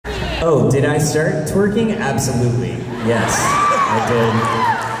Oh, did I start twerking? Absolutely. Yes, I did.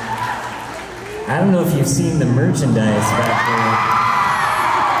 I don't know if you've seen the merchandise back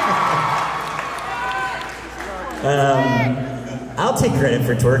there. I'll take credit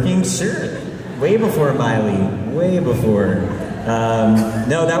for twerking, sure. Way before Miley, way before.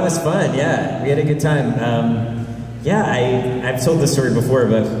 No, that was fun, yeah. We had a good time. Yeah, I've told this story before,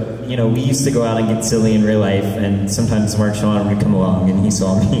 but you know, we used to go out and get silly in real life, and sometimes Mark Sean would come along and he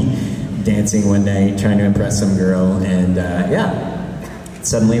saw me dancing one day, trying to impress some girl, and yeah,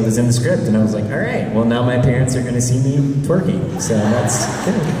 suddenly it was in the script, and I was like, all right, well now my parents are gonna see me twerking, so that's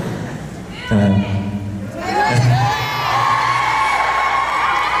good.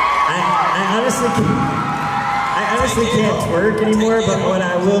 I honestly can't twerk anymore, but what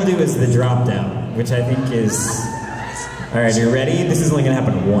I will do is the drop down, which I think is... All right, you ready? This is only gonna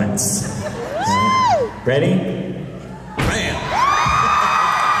happen once. Right. Ready? Bam!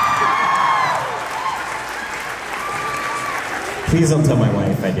 Please don't tell my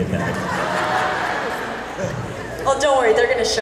wife I did that. Oh, don't worry, they're gonna show